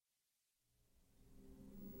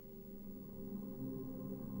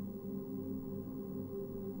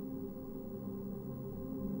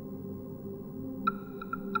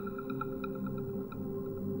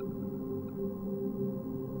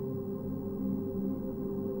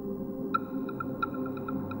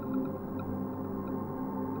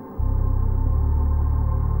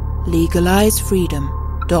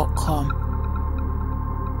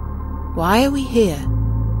LegalizeFreedom.com. Why are we here?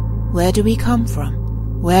 Where do we come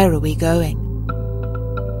from? Where are we going?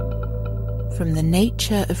 From the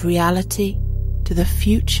nature of reality to the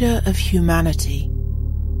future of humanity.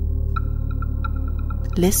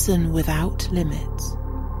 Listen without limits.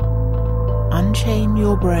 Unchain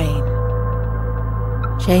your brain.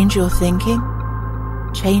 Change your thinking.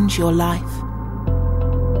 Change your life.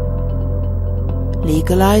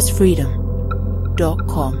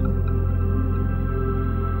 LegalizeFreedom.com.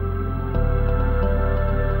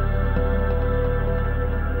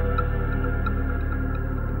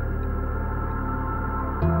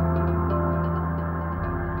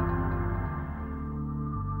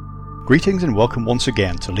 Greetings and welcome once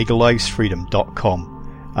again to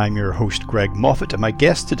LegalizeFreedom.com. I'm your host Greg Moffat, and my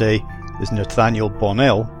guest today is Nathanael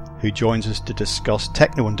Bonnell, who joins us to discuss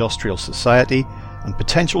Techno-Industrial society and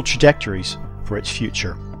potential trajectories for its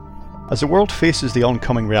future. As the world faces the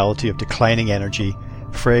oncoming reality of declining energy,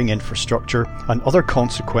 fraying infrastructure, and other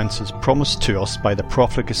consequences promised to us by the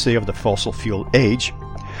profligacy of the fossil fuel age,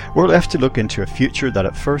 we're left to look into a future that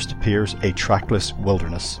at first appears a trackless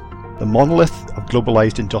wilderness. The monolith of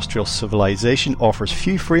globalized industrial civilization offers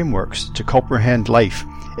few frameworks to comprehend life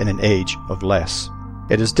in an age of less.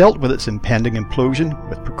 It has dealt with its impending implosion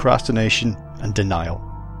with procrastination and denial.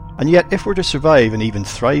 And yet, if we're to survive and even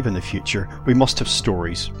thrive in the future, we must have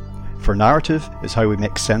stories. For narrative is how we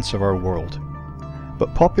make sense of our world.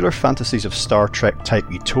 But popular fantasies of Star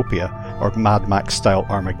Trek-type utopia or Mad Max-style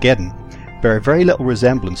Armageddon bear very little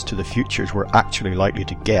resemblance to the futures we're actually likely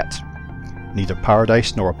to get. Neither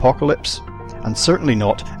paradise nor apocalypse, and certainly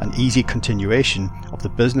not an easy continuation of the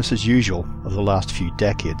business as usual of the last few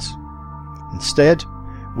decades. Instead,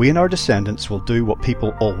 we and our descendants will do what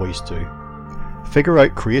people always do. Figure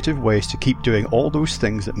out creative ways to keep doing all those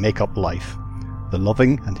things that make up life. The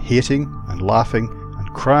loving and hating and laughing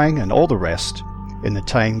and crying and all the rest in the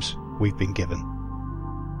times we've been given.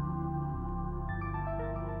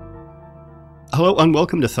 Hello and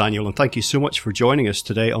welcome, Nathanael, and thank you so much for joining us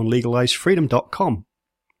today on LegalizeFreedom.com.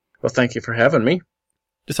 Well, thank you for having me.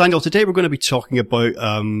 Nathanael, today we're going to be talking about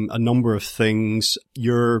a number of things,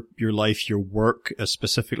 your life, your work,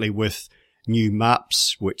 specifically with New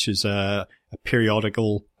Maps, which is a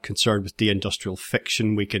periodical concerned with de-industrial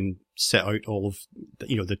fiction. We can set out all of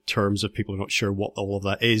the terms if people are not sure what all of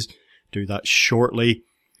that is. Do that shortly.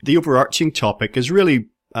 The overarching topic is really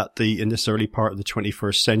in this early part of the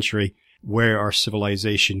 21st century, where our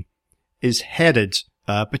civilization is headed,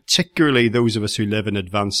 particularly those of us who live in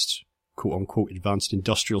advanced, quote-unquote, advanced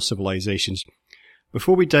industrial civilizations.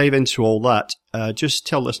 Before we dive into all that, just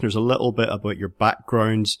tell listeners a little bit about your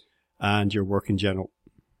backgrounds and your work in general.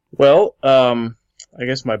 Well, I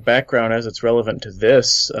guess my background as it's relevant to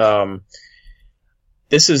this,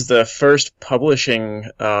 this is the first publishing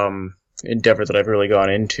endeavor that I've really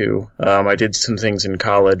gone into. I did some things in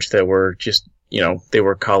college that were just they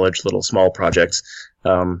were college little small projects.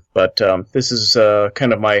 But this is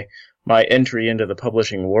kind of my entry into the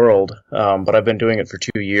publishing world. But I've been doing it for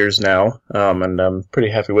 2 years now, and I'm pretty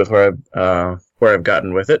happy with where I've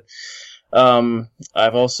gotten with it.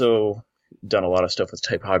 I've also done a lot of stuff with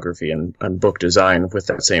typography and book design with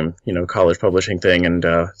that same college publishing thing, and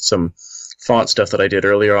some font stuff that I did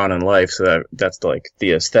earlier on in life. So that's like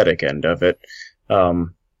the aesthetic end of it.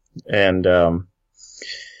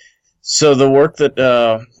 So the work that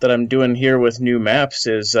I'm doing here with New Maps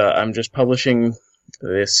is I'm just publishing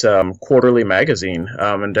this quarterly magazine,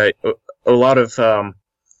 and a lot of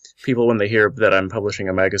people, when they hear that I'm publishing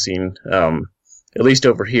a magazine, at least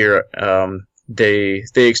over here, they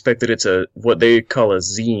expect that it's what they call a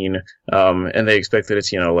zine, and they expect that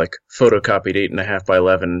it's like photocopied 8.5 by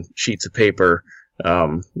 11 sheets of paper,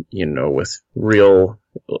 with real.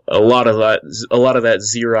 A lot of that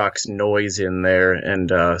Xerox noise in there,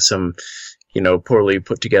 and some, poorly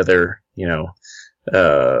put together,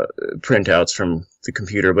 printouts from the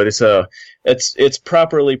computer. But it's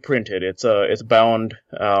properly printed. It's bound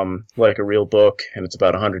like a real book, and it's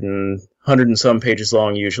about 100 and some pages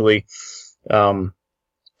long usually. It's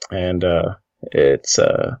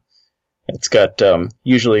got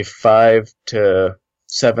usually 5 to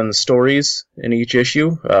 7 stories in each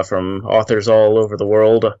issue, from authors all over the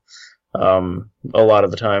world. A lot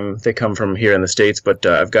of the time they come from here in the States, but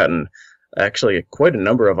I've gotten actually quite a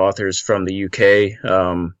number of authors from the UK,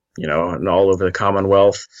 and all over the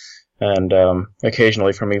Commonwealth, and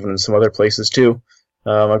occasionally from even some other places too.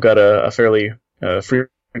 I've got a fairly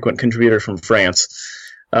frequent contributor from France.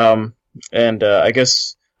 I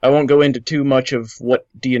guess I won't go into too much of what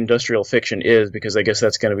de-industrial fiction is, because I guess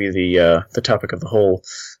that's going to be the topic of the whole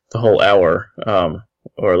hour.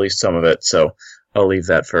 or at least some of it. So I'll leave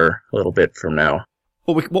that for a little bit from now.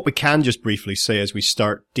 Well, what we can just briefly say as we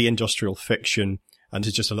start, deindustrial fiction, and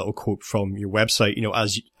it's just a little quote from your website,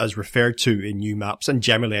 as referred to in New Maps, and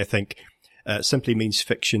generally I think simply means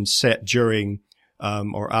fiction set during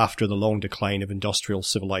or after the long decline of industrial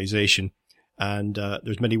civilization. And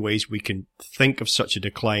there's many ways we can think of such a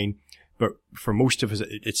decline, but for most of us,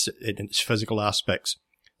 it's in its physical aspects.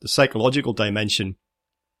 The psychological dimension,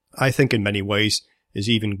 I think in many ways, is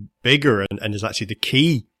even bigger and is actually the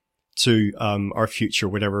key to our future,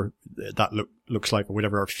 whatever that looks like, or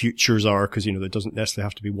whatever our futures are, because, there doesn't necessarily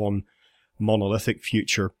have to be one monolithic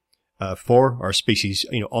future for our species,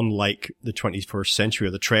 unlike the 21st century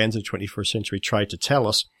or the trends of the 21st century tried to tell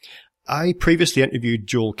us. I previously interviewed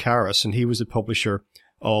Joel Karras, and he was a publisher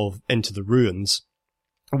of Into the Ruins,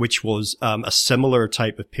 which was a similar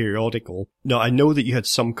type of periodical. Now, I know that you had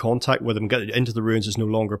some contact with him. Into the Ruins is no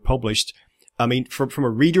longer published. I mean, from a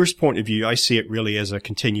reader's point of view, I see it really as a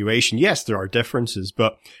continuation. Yes, there are differences,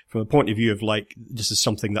 but from the point of view of this is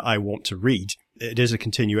something that I want to read, it is a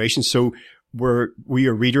continuation. So were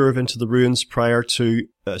you a reader of Into the Ruins prior to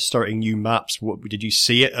starting New Maps? Did you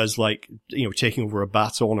see it as taking over a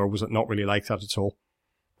baton, or was it not really like that at all?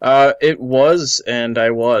 It was, and I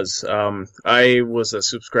was. I was a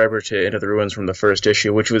subscriber to Into the Ruins from the first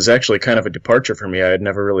issue, which was actually kind of a departure for me. I had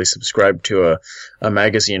never really subscribed to a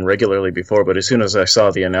magazine regularly before, but as soon as I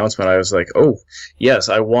saw the announcement, I was like, oh, yes,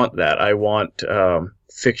 I want that. I want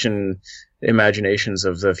fiction imaginations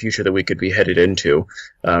of the future that we could be headed into.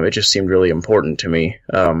 It just seemed really important to me.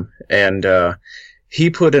 He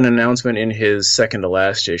put an announcement in his second to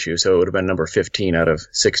last issue, so it would have been number 15 out of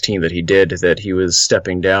 16 that he did, that he was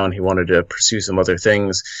stepping down. He wanted to pursue some other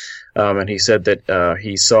things. And he said that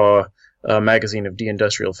he saw a magazine of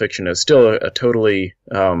deindustrial fiction as still a totally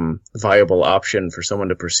viable option for someone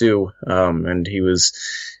to pursue. And he was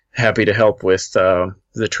happy to help with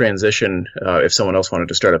the transition if someone else wanted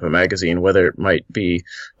to start up a magazine, whether it might be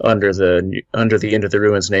under the Into the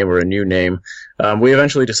Ruins name or a new name. We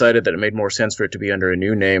eventually decided that it made more sense for it to be under a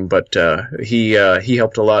new name, but he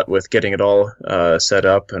helped a lot with getting it all set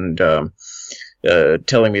up and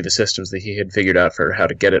telling me the systems that he had figured out for how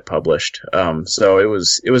to get it published. So it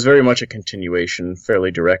was very much a continuation,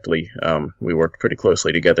 fairly directly. We worked pretty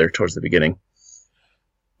closely together towards the beginning.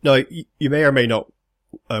 Now, you may or may not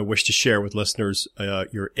wish to share with listeners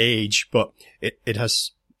your age, but it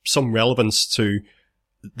has some relevance to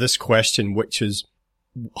this question, which is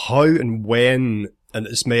how and when, and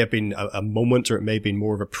this may have been a moment or it may have been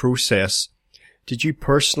more of a process, did you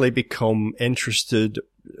personally become interested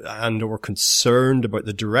and or concerned about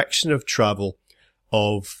the direction of travel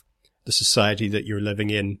of the society that you're living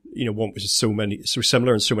in? One which is so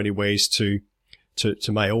similar in so many ways to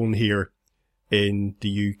my own here in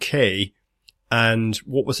the UK. And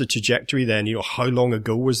what was the trajectory then? How long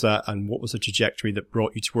ago was that? And what was the trajectory that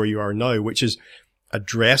brought you to where you are now, which is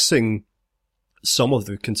addressing some of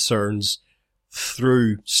the concerns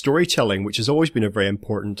through storytelling, which has always been a very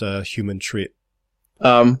important human trait?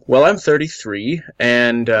 Well, I'm 33,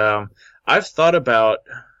 and I've thought about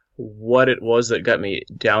what it was that got me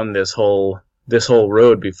down this whole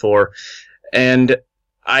road before, and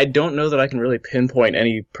I don't know that I can really pinpoint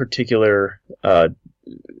any particular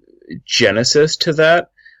genesis to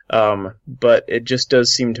that, but it just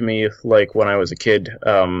does seem to me like when I was a kid,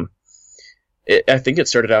 I think it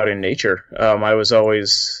started out in nature. I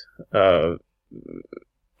always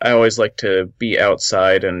liked to be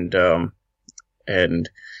outside, and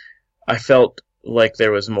I felt like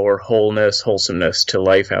there was more wholesomeness to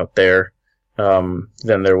life out there than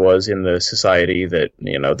there was in the society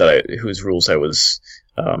whose rules I was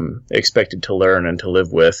expected to learn and to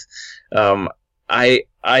live with.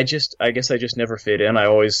 I guess I just never fit in. I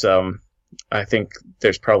always, I think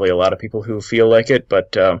there's probably a lot of people who feel like it,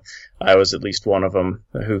 but I was at least one of them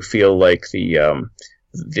who feel like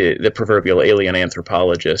the proverbial alien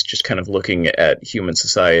anthropologist, just kind of looking at human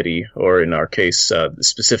society, or in our case, the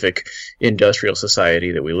specific industrial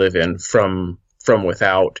society that we live in from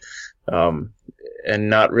without, and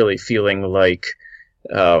not really feeling like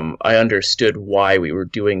I understood why we were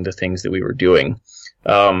doing the things that we were doing.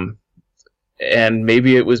 And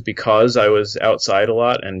maybe it was because I was outside a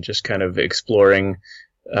lot and just kind of exploring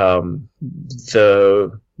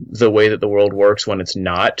the way that the world works when it's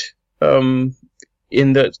not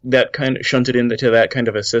in that kind of shunted into that kind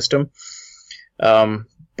of a system. But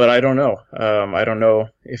I don't know. I don't know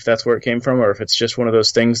if that's where it came from or if it's just one of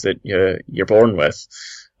those things that you're born with.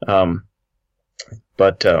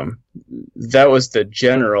 But that was the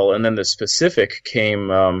general, and then the specific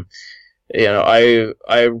came.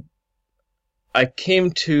 I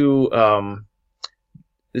came to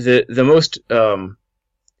the most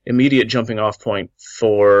immediate jumping off point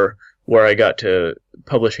for where I got to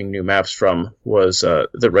publishing new maps from was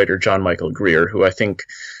the writer John Michael Greer, who I think,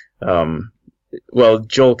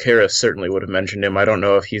 Joel Karras certainly would have mentioned him. I don't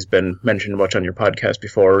know if he's been mentioned much on your podcast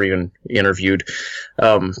before or even interviewed,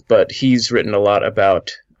 but he's written a lot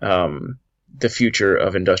about the future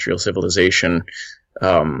of industrial civilization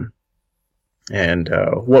and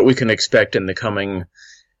what we can expect in the coming.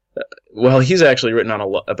 He's actually written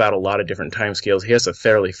on about a lot of different timescales. He has a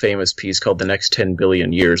fairly famous piece called "The Next 10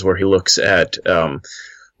 Billion Years," where he looks at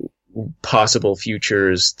possible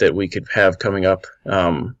futures that we could have coming up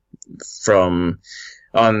from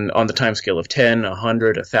on the timescale of 10,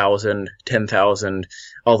 100, 1,000, 10,000,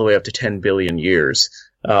 all the way up to 10 billion years.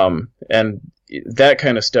 And that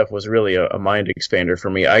kind of stuff was really a mind expander for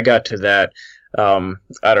me. I got to that.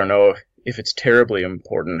 I don't know if it's terribly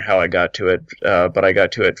important how I got to it, but I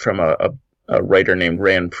got to it from a writer named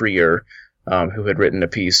Rand Prier, who had written a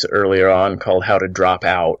piece earlier on called "How to Drop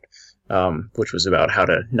Out," which was about how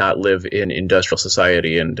to not live in industrial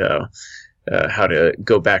society and how to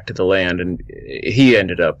go back to the land. And he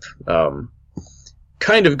ended up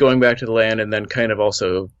kind of going back to the land and then kind of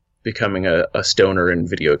also becoming a stoner and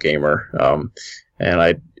video gamer. And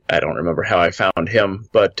I don't remember how I found him,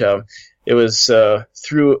 but it was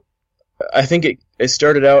through. I think it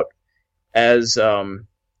started out as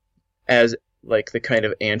like the kind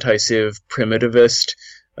of anti-civ primitivist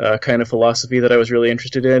kind of philosophy that I was really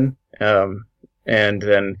interested in, and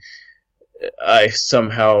then I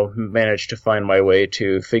somehow managed to find my way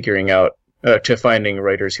to finding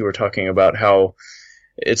writers who were talking about how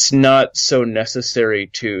it's not so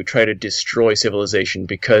necessary to try to destroy civilization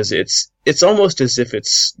because it's almost as if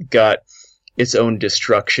it's got its own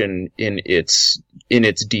destruction in its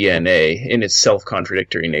DNA, in its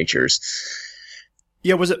self-contradictory natures.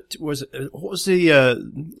 Yeah, what was the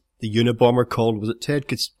Unabomber called? Was it Ted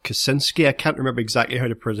Kaczynski? I can't remember exactly how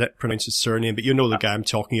to pronounce his surname, but you know the guy I'm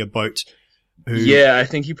talking about. Yeah, I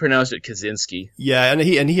think he pronounced it Kaczynski. Yeah, and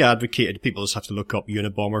he advocated, people just have to look up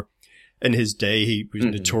Unabomber. In his day, he was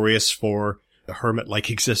notorious for a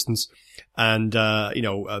hermit-like existence and,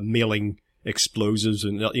 mailing explosives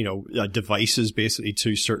and, devices basically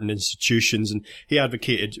to certain institutions. And he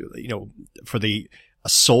advocated, for the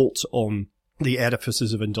assault on the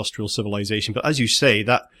edifices of industrial civilization. But as you say,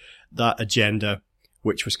 that agenda,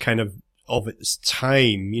 which was kind of its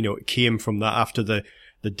time, it came from that after the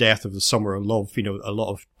death of the Summer of Love, a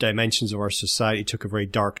lot of dimensions of our society took a very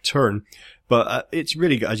dark turn. But it's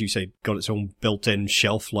really, as you say, got its own built-in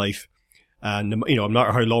shelf life. And, no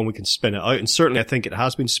matter how long we can spin it out, and certainly I think it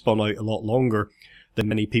has been spun out a lot longer than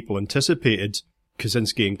many people anticipated,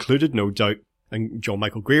 Kaczynski included, no doubt, and John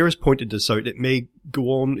Michael Greer has pointed this out, it may go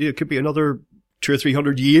on, it could be another 200 or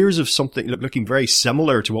 300 years of something looking very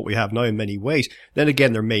similar to what we have now in many ways. Then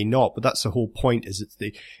again, there may not, but that's the whole point, is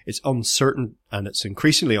it's uncertain, and it's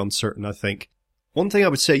increasingly uncertain, I think. One thing I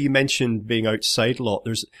would say, you mentioned being outside a lot,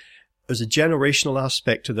 there's a generational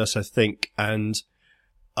aspect to this, I think, and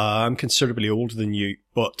I'm considerably older than you,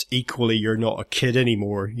 but equally you're not a kid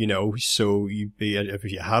anymore, so if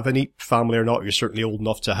you have any family or not, you're certainly old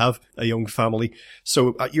enough to have a young family.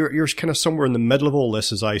 So you're kind of somewhere in the middle of all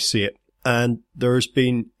this as I see it. And there's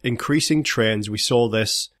been increasing trends. We saw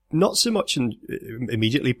this not so much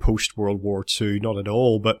immediately post World War II, not at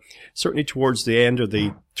all, but certainly towards the end of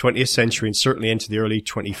the 20th century and certainly into the early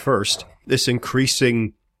 21st, this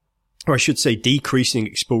increasing, or I should say decreasing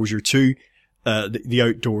exposure to the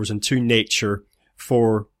outdoors and to nature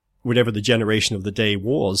for whatever the generation of the day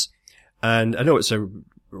was. And I know it's a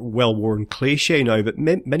well-worn cliche now, but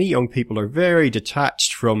many young people are very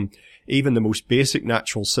detached from even the most basic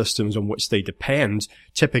natural systems on which they depend.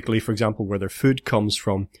 Typically, for example, where their food comes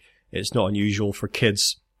from. It's not unusual for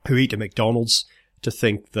kids who eat at McDonald's to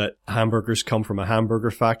think that hamburgers come from a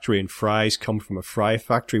hamburger factory and fries come from a fry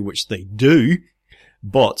factory, which they do.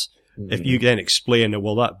 But if you then explain that,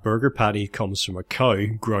 well, that burger patty comes from a cow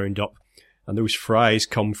ground up, and those fries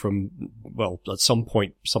come from, well, at some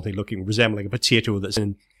point, something resembling a potato that's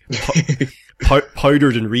in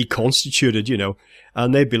powdered and reconstituted,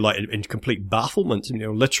 and they'd be like in complete bafflement.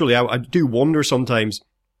 Literally, I do wonder sometimes.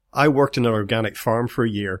 I worked in an organic farm for a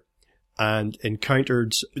year and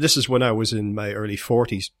encountered, this is when I was in my early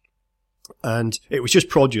 40s, and it was just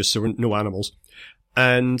produce, there were no animals.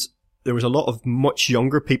 And there was a lot of much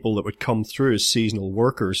younger people that would come through as seasonal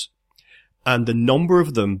workers. And the number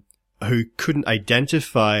of them who couldn't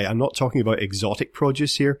identify, I'm not talking about exotic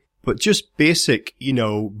produce here, but just basic,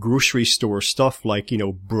 grocery store stuff like,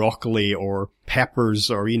 broccoli or peppers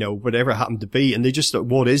or, whatever it happened to be. And they just thought,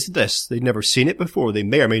 what is this? They'd never seen it before. They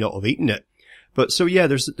may or may not have eaten it. But so yeah,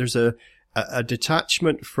 there's a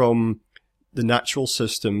detachment from the natural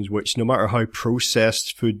systems, which no matter how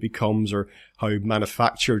processed food becomes or how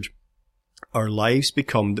manufactured our lives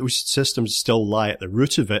become, those systems still lie at the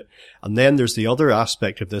root of it. And then there's the other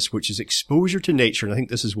aspect of this, which is exposure to nature. And I think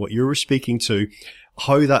this is what you were speaking to,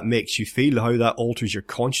 how that makes you feel, how that alters your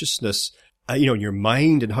consciousness, your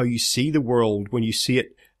mind, and how you see the world when you see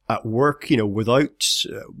it at work, without,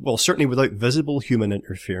 certainly without visible human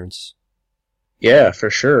interference. Yeah, for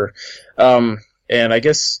sure. And I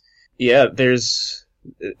guess, yeah, there's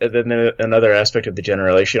then another aspect of the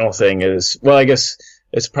generational thing is, well, I guess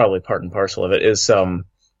it's probably part and parcel of it, is,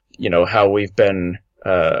 how we've been,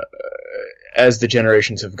 as the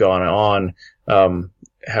generations have gone on,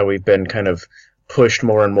 how we've been kind of pushed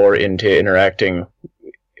more and more into interacting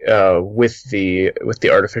with the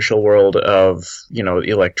artificial world of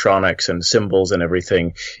electronics and symbols and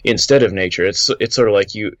everything instead of nature. It's sort of like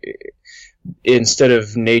instead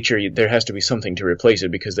of nature, there has to be something to replace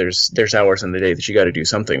it, because there's hours in the day that you got to do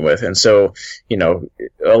something with. And so,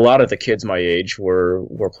 a lot of the kids my age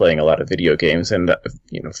were playing a lot of video games, and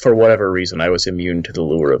for whatever reason, I was immune to the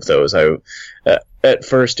lure of those. At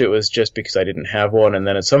first, it was just because I didn't have one, and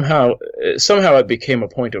then somehow it became a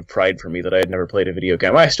point of pride for me that I had never played a video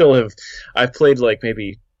game. I've played like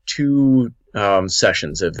maybe 2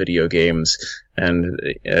 sessions of video games, and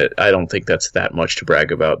I don't think that's that much to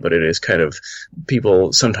brag about, but it is kind of,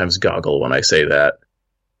 people sometimes goggle when I say that.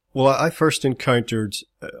 Well, I first encountered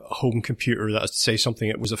a home computer, that is to say something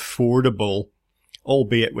that was affordable,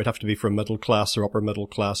 albeit would have to be for a middle class or upper middle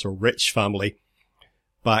class or rich family,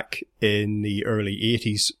 back in the early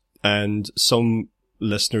 80s. And some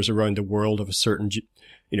listeners around the world of a certain,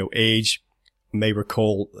 age may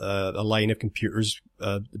recall a line of computers,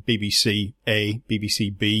 BBC A,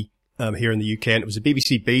 BBC B, here in the UK. And it was a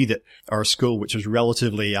BBC B that our school, which was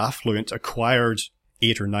relatively affluent, acquired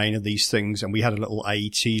 8 or 9 of these things. And we had a little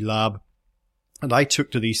IET lab. And I took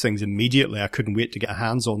to these things immediately. I couldn't wait to get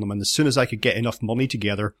hands on them. And as soon as I could get enough money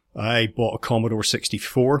together, I bought a Commodore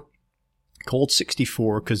 64, called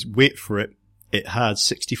 64, because wait for it, it had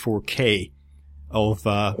 64K of,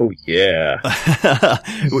 oh yeah.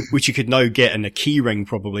 which you could now get in a keyring,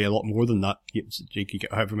 probably a lot more than that. You could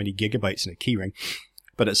get however many gigabytes in a keyring.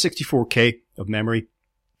 But at 64K of memory,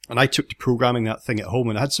 and I took to programming that thing at home,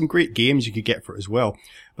 and I had some great games you could get for it as well.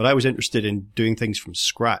 But I was interested in doing things from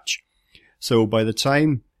scratch. So by the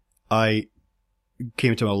time I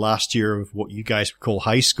came to my last year of what you guys would call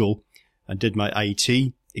high school and did my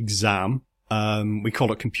IT exam, we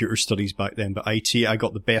called it computer studies back then, but IT, I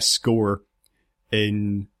got the best score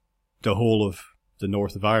in the whole of the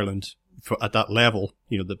north of Ireland at that level,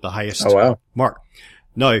 the highest mark.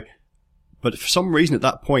 Now, but for some reason at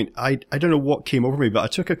that point, I don't know what came over me, but I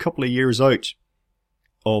took a couple of years out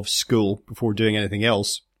of school before doing anything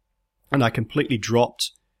else, and I completely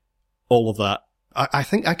dropped all of that. I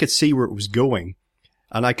think I could see where it was going,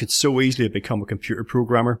 and I could so easily have become a computer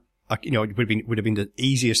programmer. It would have been the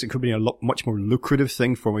easiest. It could have been a much more lucrative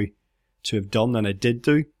thing for me to have done than I did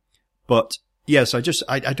do. But yes, I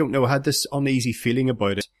don't know. I had this uneasy feeling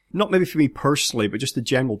about it. Not maybe for me personally, but just the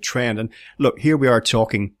general trend. And look, here we are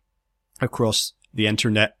talking across the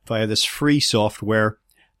internet via this free software.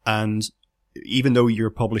 And even though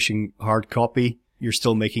you're publishing hard copy, you're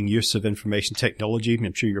still making use of information technology.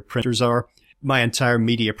 I'm sure your printers are. My entire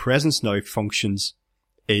media presence now functions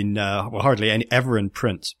in, hardly ever in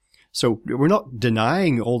print. So we're not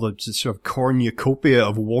denying all the sort of cornucopia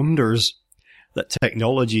of wonders that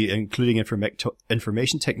technology, including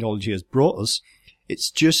information technology, has brought us.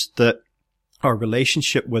 It's just that our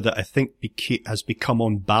relationship with it, I think, has become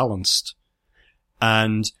unbalanced.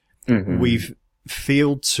 And we've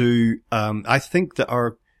failed to, I think that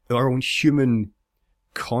our own human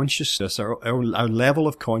consciousness, our level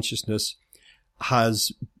of consciousness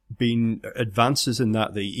has been advances in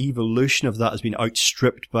that. The evolution of that has been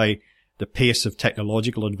outstripped by the pace of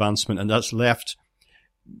technological advancement, and that's left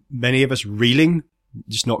many of us reeling,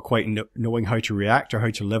 just not quite knowing how to react or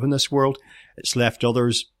how to live in this world. It's left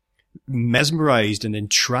others mesmerized and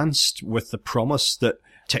entranced with the promise that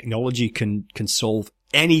technology can solve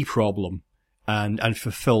any problem and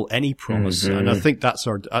fulfill any promise. And I think that's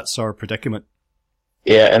our predicament.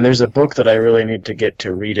 Yeah, and there's a book that I really need to get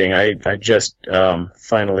to reading. I just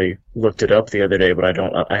finally looked it up the other day, but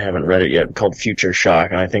I haven't read it yet, called Future Shock,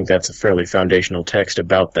 and I think that's a fairly foundational text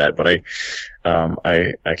about that, but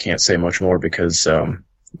I can't say much more because I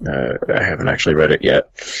haven't actually read it yet.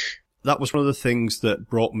 That was one of the things that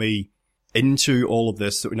brought me into all of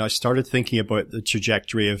this, that when I started thinking about the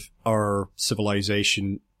trajectory of our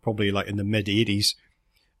civilization, probably like in the mid-80s,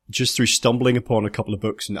 just through stumbling upon a couple of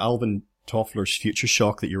books, and Alvin Toffler's Future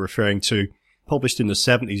Shock that you're referring to, published in the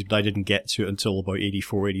 70s, but I didn't get to it until about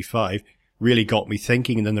 84, 85, really got me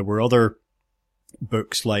thinking. And then there were other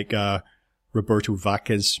books like Roberto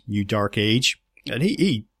Vacca's New Dark Age, and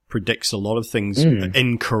he predicts a lot of things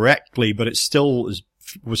incorrectly, but it still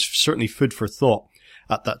was certainly food for thought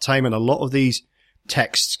at that time. And a lot of these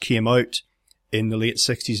texts came out in the late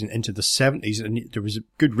 60s and into the 70s, and there was a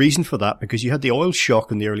good reason for that, because you had the oil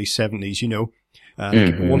shock in the early 70s, you know.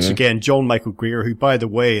 Once again, John Michael Greer, who, by the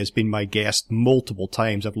way, has been my guest multiple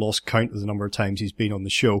times. I've lost count of the number of times he's been on the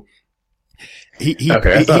show.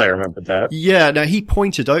 I thought I remembered that. Yeah, now he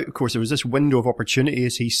pointed out, of course, there was this window of opportunity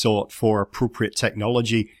as he saw it for appropriate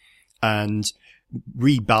technology and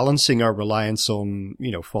rebalancing our reliance on,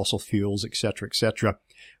 you know, fossil fuels, etc., etc.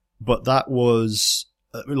 But that was,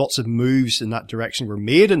 lots of moves in that direction were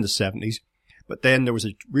made in the 70s. But then there was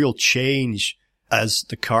a real change as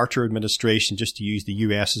the Carter administration, just to use the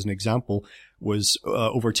US as an example, was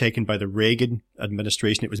overtaken by the Reagan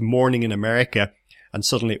administration. It was morning in America, and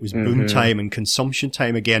suddenly it was boom time and consumption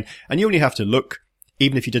time again. And you only have to look,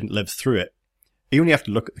 even if you didn't live through it, you only have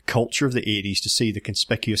to look at the culture of the 80s to see the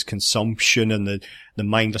conspicuous consumption and the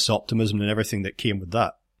mindless optimism and everything that came with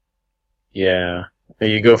that. Yeah.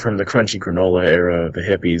 You go from the crunchy granola era, the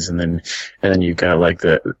hippies, and then you've got like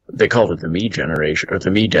they called it the me generation, or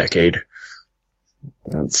the me decade.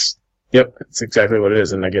 It's exactly what it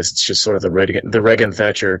is, and I guess it's just sort of the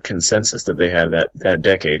Reagan-Thatcher consensus that they had that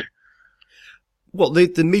decade. Well,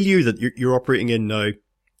 the milieu that you're operating in now,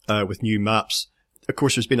 with new maps, of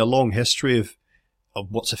course, there's been a long history of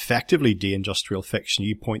what's effectively de-industrial fiction.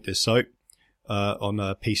 You point this out, on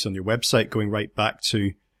a piece on your website, going right back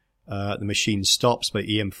to, The Machine Stops by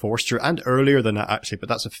E.M. Forster, and earlier than that actually, but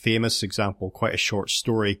that's a famous example, quite a short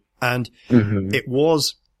story. And it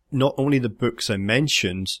was not only the books I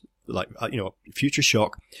mentioned, like, you know, Future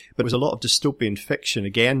Shock, but it was a lot of dystopian fiction,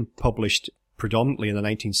 again, published predominantly in the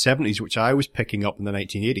 1970s, which I was picking up in the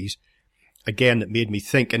 1980s. Again, that made me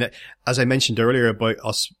think. And as I mentioned earlier about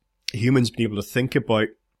us humans being able to think about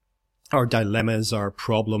our dilemmas, our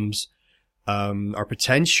problems, our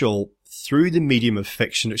potential through the medium of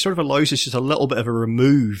fiction, it sort of allows us just a little bit of a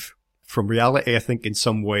remove from reality, I think, in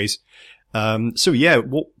some ways. So yeah,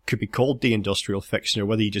 what could be called de-industrial fiction, or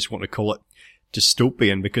whether you just want to call it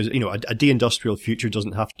dystopian, because, you know, a de-industrial future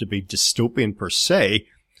doesn't have to be dystopian per se.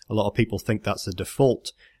 A lot of people think that's the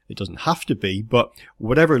default. It doesn't have to be, but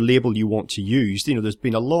whatever label you want to use, you know, there's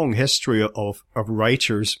been a long history of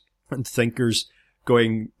writers and thinkers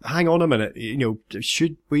going, hang on a minute, you know,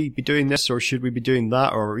 should we be doing this, or should we be doing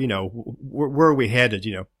that, or, you know, where are we headed,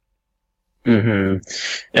 you know?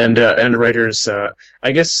 And writers,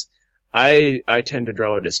 I guess, I tend to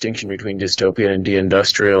draw a distinction between dystopian and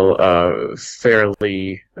de-industrial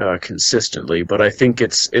fairly consistently, but I think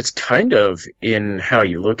it's kind of in how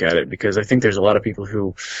you look at it, because I think there's a lot of people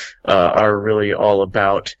who are really all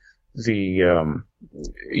about the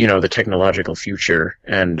you know, the technological future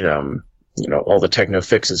and you know, all the techno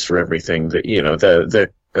fixes for everything. That, you know, the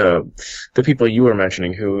people you were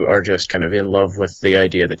mentioning who are just kind of in love with the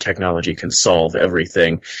idea that technology can solve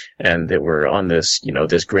everything, and that we're on this, you know,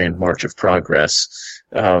 this grand march of progress,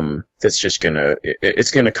 that's just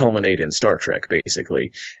it's gonna culminate in Star Trek,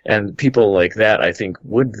 basically. And people like that, I think,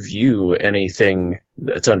 would view anything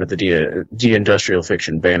that's under the de-industrial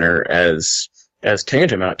fiction banner as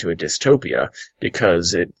tantamount to a dystopia,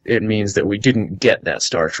 because it means that we didn't get that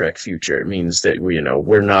Star Trek future. It means that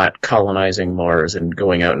we're not colonizing Mars and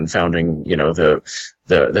going out and founding, you know, the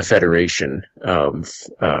Federation, the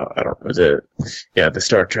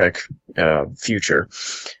Star Trek future.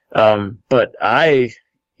 But I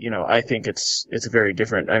think it's very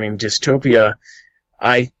different. I mean, dystopia,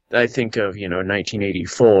 I think of,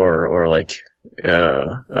 1984 or like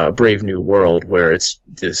Brave New World, where it's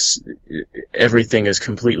this, everything is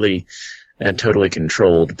completely and totally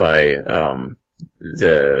controlled by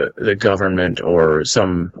the government or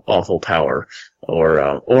some awful power,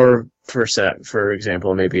 or for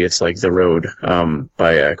example, maybe it's like The Road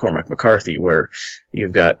by Cormac McCarthy, where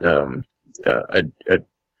you've got a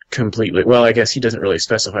completely, well, I guess he doesn't really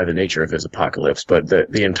specify the nature of his apocalypse, but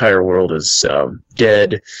the entire world is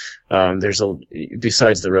dead.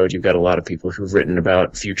 Besides The Road, you've got a lot of people who've written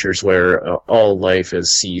about futures where all life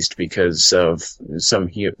is seized because of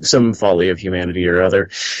some folly of humanity or other.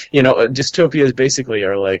 Dystopias basically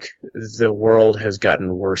are like the world has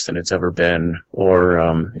gotten worse than it's ever been,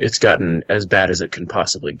 or it's gotten as bad as it can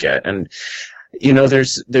possibly get. And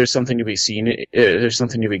there's something to be seen. There's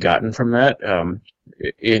something to be gotten from that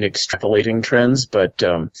in extrapolating trends, but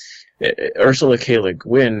Ursula K. Le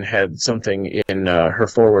Guin had something in her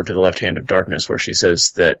foreword to The Left Hand of Darkness where she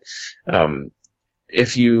says that she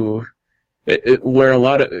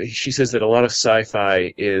says that a lot of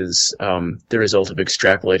sci-fi is the result of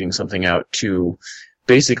extrapolating something out to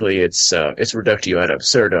basically it's reductio ad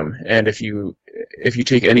absurdum, and if you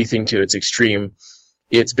take anything to its extreme,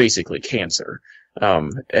 it's basically cancer.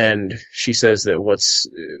 And she says that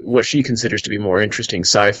what she considers to be more interesting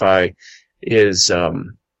sci-fi is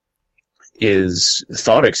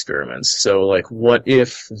thought experiments. So, like, what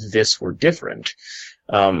if this were different?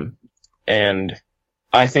 And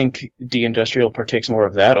I think De-Industrial partakes more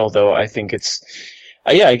of that, although I think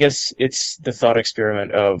I guess it's the thought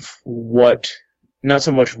experiment of not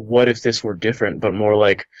so much what if this were different, but more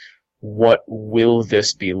like, what will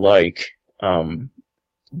this be like,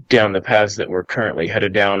 down the paths that we're currently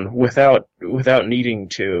headed down without needing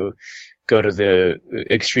to go to the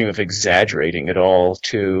extreme of exaggerating it all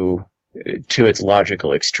to its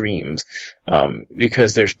logical extremes,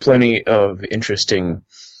 because there's plenty of interesting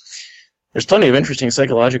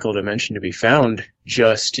psychological dimension to be found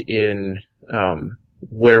just in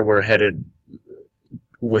where we're headed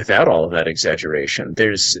without all of that exaggeration.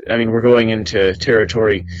 We're going into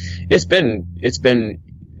territory. It's been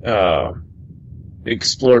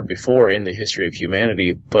explored before in the history of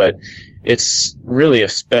humanity, but it's really a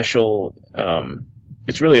special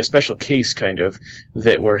case, kind of,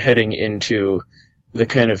 that we're heading into the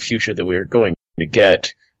kind of future that we're going to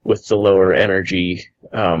get with the lower energy,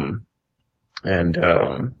 and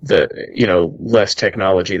the less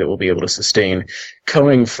technology that we'll be able to sustain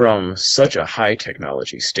coming from such a high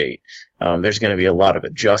technology state. There's going to be a lot of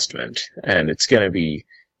adjustment, and it's going to be,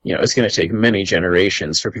 it's going to take many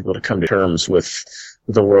generations for people to come to terms with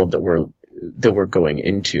the world that we're going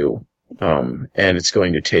into, and it's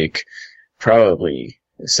going to take probably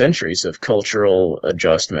centuries of cultural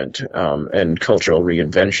adjustment and cultural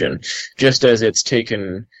reinvention, just as it's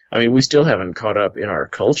taken. We still haven't caught up in our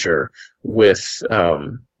culture with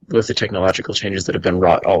the technological changes that have been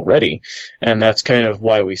wrought already, and that's kind of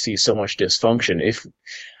why we see so much dysfunction.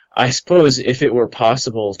 I suppose if it were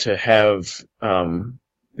possible to have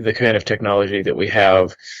the kind of technology that we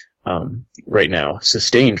have right now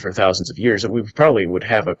sustained for thousands of years, we probably would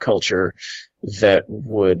have a culture that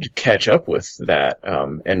would catch up with that,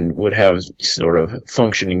 and would have sort of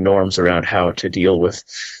functioning norms around how to deal with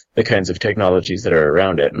the kinds of technologies that are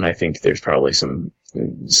around it. And I think there's probably some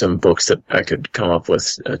books that I could come up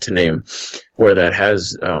with to name where that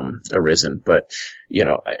has arisen. But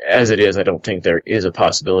as it is, I don't think there is a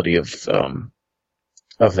possibility of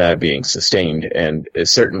that being sustained. And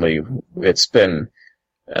it's been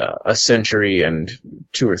a century and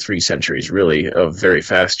 2 or 3 centuries, really, of very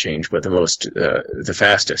fast change, but the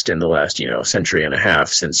fastest in the last, century and a half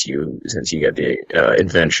since you get the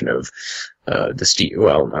invention of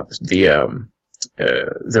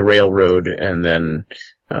the railroad, and then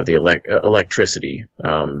the electricity,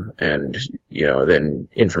 and then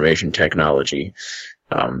information technology.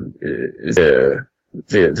 The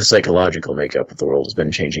psychological makeup of the world has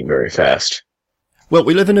been changing very fast. Well,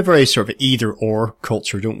 we live in a very sort of either-or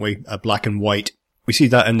culture, don't we? Black and white. We see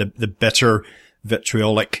that in the bitter,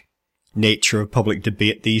 vitriolic nature of public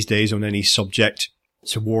debate these days on any subject.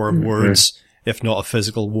 It's a war of words, if not a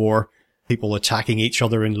physical war. People attacking each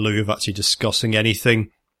other in lieu of actually discussing anything.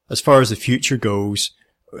 As far as the future goes,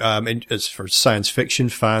 as for science fiction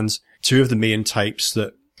fans, two of the main types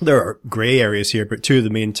there are grey areas here, but two of the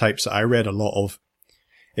main types that I read a lot of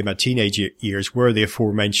in my teenage years were the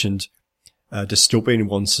aforementioned dystopian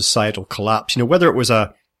one, societal collapse. Whether it was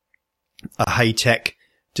a high-tech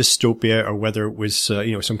dystopia or whether it was,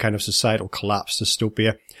 some kind of societal collapse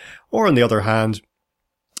dystopia. Or on the other hand,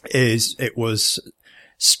 it was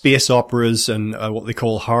space operas and what they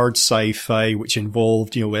call hard sci-fi, which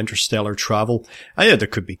involved, interstellar travel. There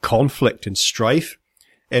could be conflict and strife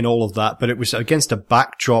in all of that, but it was against a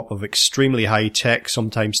backdrop of extremely high-tech,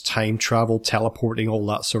 sometimes time travel, teleporting, all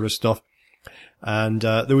that sort of stuff. And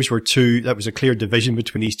that was a clear division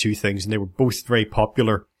between these two things, and they were both very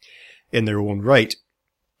popular in their own right.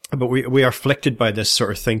 But we are afflicted by this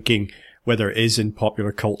sort of thinking, whether it is in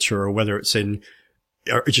popular culture or whether it's in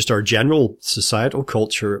just our general societal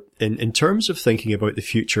culture, in terms of thinking about the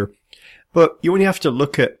future. But you only have to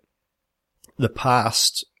look at the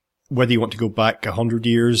past, whether you want to go back 100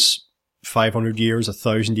 years, 500 years,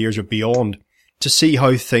 1,000 years or beyond, to see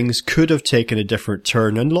how things could have taken a different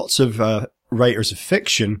turn. And lots of writers of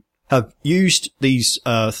fiction have used these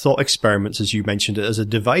thought experiments, as you mentioned, as a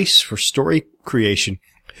device for story creation.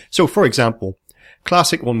 So, for example,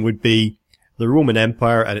 classic one would be the Roman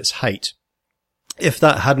Empire at its height. If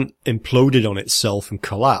that hadn't imploded on itself and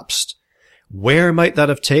collapsed, Where might that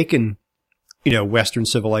have taken, Western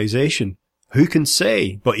civilization? Who can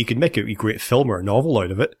say? But you could make a great film or a novel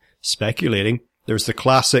out of it, speculating. There's the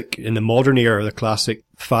classic, in the modern era, the classic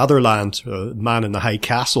Fatherland, Man in the High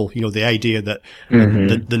Castle, the idea that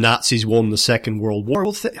the Nazis won the Second World War.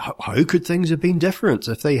 Well, how could things have been different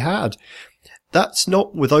if they had? That's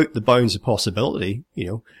not without the bounds of possibility.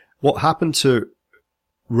 What happened to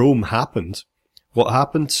Rome happened. What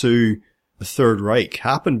happened to the Third Reich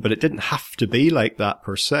happened, but it didn't have to be like that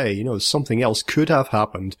per se. Something else could have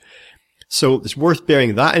happened. So it's worth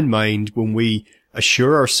bearing that in mind when we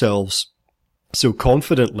assure ourselves so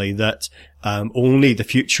confidently that only the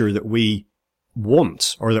future that we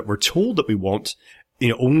want, or that we're told that we want,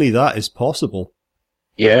 only that is possible.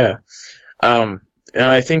 Yeah. And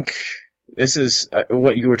I think this is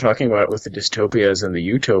what you were talking about with the dystopias and the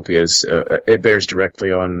utopias. It bears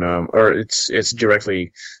directly on, or it's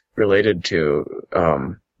directly related to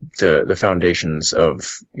the foundations of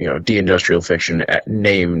de-industrial fiction,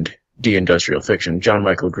 named de-industrial fiction. John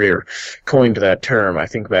Michael Greer coined that term, I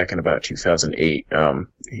think, back in about 2008.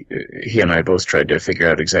 He and I both tried to figure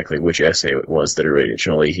out exactly which essay it was that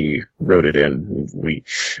originally he wrote it in. We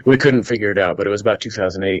couldn't figure it out, but it was about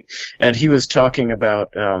 2008. And he was talking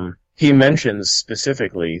about, he mentions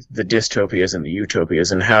specifically the dystopias and the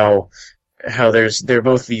utopias, and how they're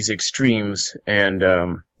both these extremes, and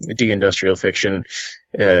de-industrial fiction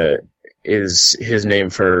is his name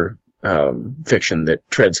for fiction that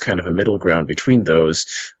treads kind of a middle ground between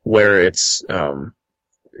those, where it's not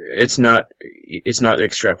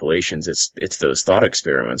extrapolations, it's those thought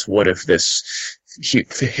experiments. What if this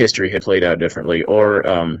history had played out differently?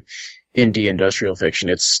 Or in de-industrial fiction,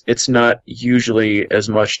 it's not usually as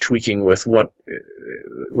much tweaking with what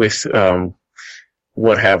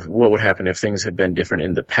would happen if things had been different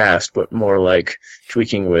in the past, but more like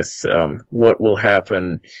tweaking with what will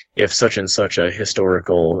happen if such and such a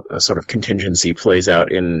historical sort of contingency plays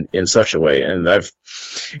out in such a way. And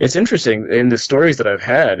it's interesting in the stories that I've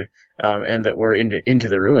had, and that were into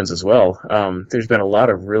the Ruins as well. There's been a lot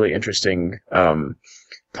of really interesting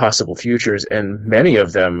possible futures, and many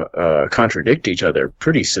of them contradict each other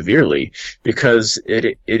pretty severely, because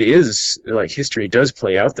it is like history does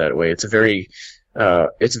play out that way. It's very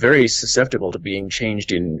susceptible to being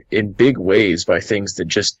changed in big ways by things that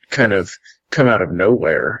just kind of come out of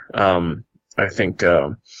nowhere. I think,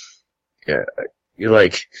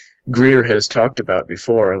 like Greer has talked about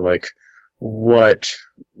before, like what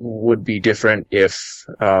would be different if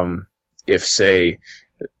say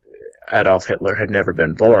Adolf Hitler had never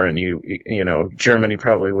been born. Germany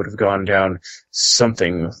probably would have gone down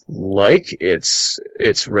something like its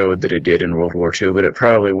road that it did in World War II, but it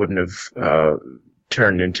probably wouldn't have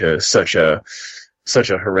turned into such a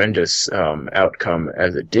horrendous outcome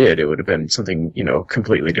as it did. It would have been something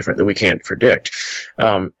completely different that we can't predict.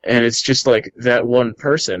 And it's just like that one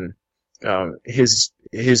person, his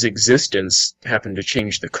existence happened to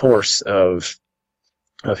change the course of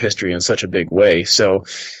history in such a big way. So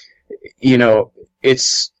I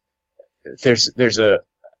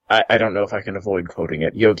don't know if I can avoid quoting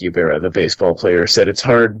it. Yogi Berra, the baseball player, said it's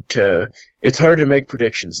hard to make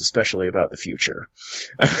predictions, especially about the future.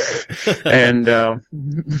 and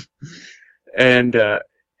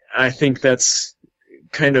I think that's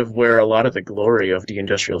kind of where a lot of the glory of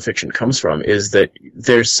de-industrial fiction comes from, is that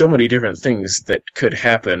there's so many different things that could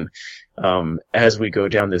happen as we go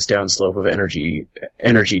down this downslope of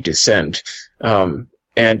energy descent.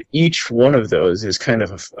 And each one of those is kind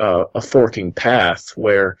of a forking path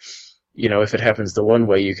where, if it happens the one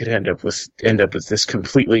way, you could end up with this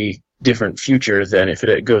completely different future than if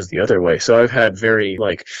it goes the other way. So I've had very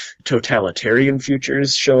totalitarian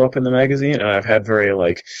futures show up in the magazine, and I've had very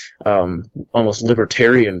almost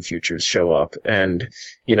libertarian futures show up. And,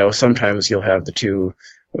 sometimes you'll have the two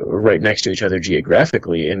right next to each other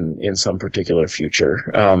geographically in some particular future.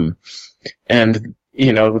 And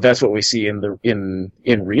that's what we see in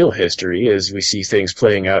real history, is we see things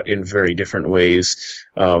playing out in very different ways.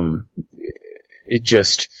 It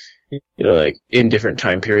just, in different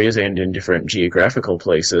time periods and in different geographical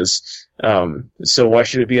places. So why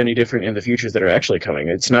should it be any different in the futures that are actually coming?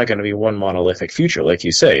 It's not going to be one monolithic future, like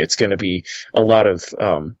you say. It's going to be a lot of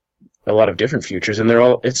different futures, and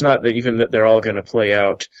it's not that even that they're all going to play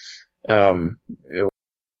out,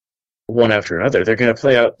 one after another. They're going to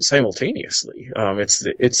play out simultaneously.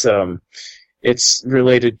 It's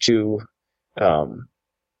related to,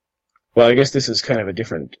 well, I guess this is kind of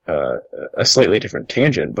a slightly different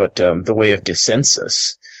tangent, but the way of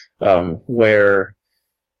dissensus, where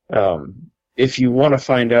if you want to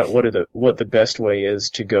find out what the best way is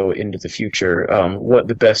to go into the future, what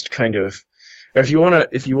the best kind of, or if you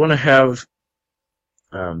want to have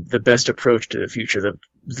the best approach to the future.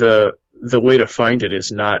 The way to find it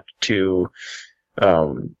is not to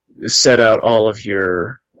set out all of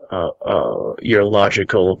your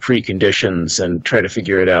logical preconditions and try to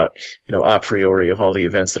figure it out, a priori of all the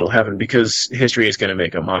events that'll happen, because history is going to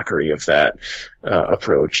make a mockery of that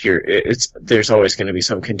approach. There's always going to be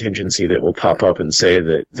some contingency that will pop up and say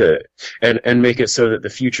that and make it so that the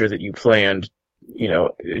future that you planned,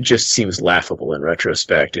 it just seems laughable in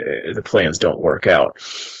retrospect. The plans don't work out.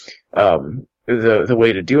 The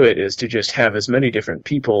way to do it is to just have as many different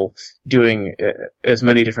people doing as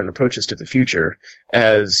many different approaches to the future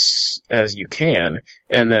as you can,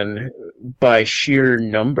 and then by sheer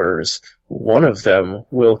numbers, one of them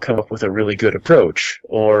will come up with a really good approach,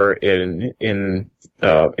 or in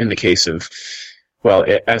the case of, well,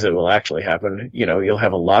 as it will actually happen, you'll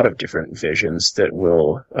have a lot of different visions that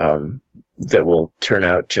will turn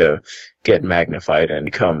out to get magnified and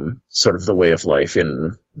become sort of the way of life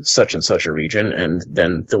in such and such a region, and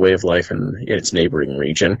then the way of life in its neighboring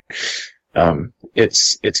region.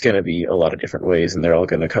 It's going to be a lot of different ways, and they're all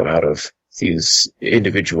going to come out of these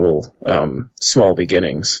individual small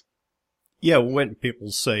beginnings. Yeah, when people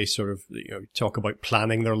say sort of, talk about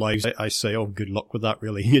planning their lives, I say, oh, good luck with that,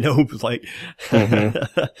 really, like,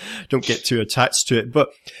 don't get too attached to it. But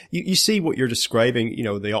you see what you're describing,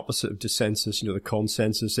 the opposite of dissensus, the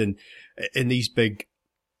consensus in these big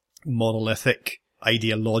monolithic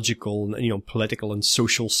ideological, political and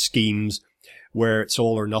social schemes where it's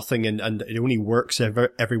all or nothing and it only works if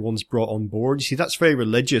everyone's brought on board. You see, that's very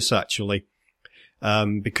religious, actually,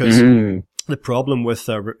 because the problem with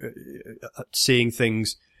seeing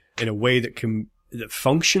things in a way that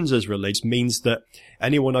functions as religious means that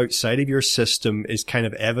anyone outside of your system is kind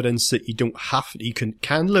of evidence that you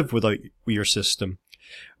can live without your system.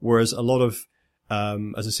 Whereas a lot of,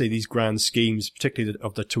 as I say, these grand schemes, particularly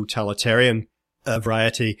of the totalitarian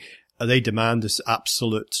variety, they demand this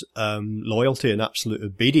absolute loyalty and absolute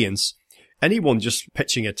obedience. Anyone just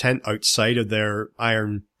pitching a tent outside of their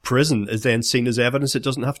iron prison is then seen as evidence it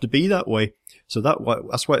doesn't have to be that way. So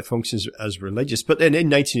that's why it functions as religious. But then in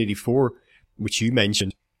 1984, which you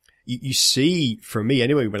mentioned, you see, for me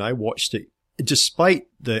anyway, when I watched it, despite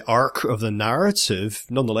the arc of the narrative,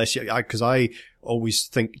 nonetheless, because I always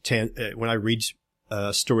think when I read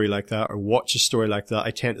a story like that or watch a story like that,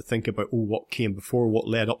 I tend to think about, what came before, what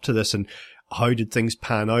led up to this, and how did things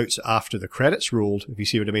pan out after the credits rolled, if you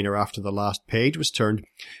see what I mean, or after the last page was turned.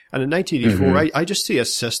 And in 1984, I just see a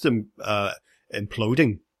system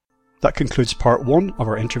imploding. That concludes part 1 of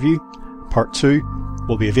our interview. Part 2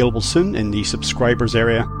 will be available soon in the subscribers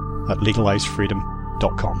area at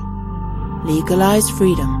legalizefreedom.com.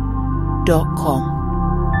 legalizefreedom.com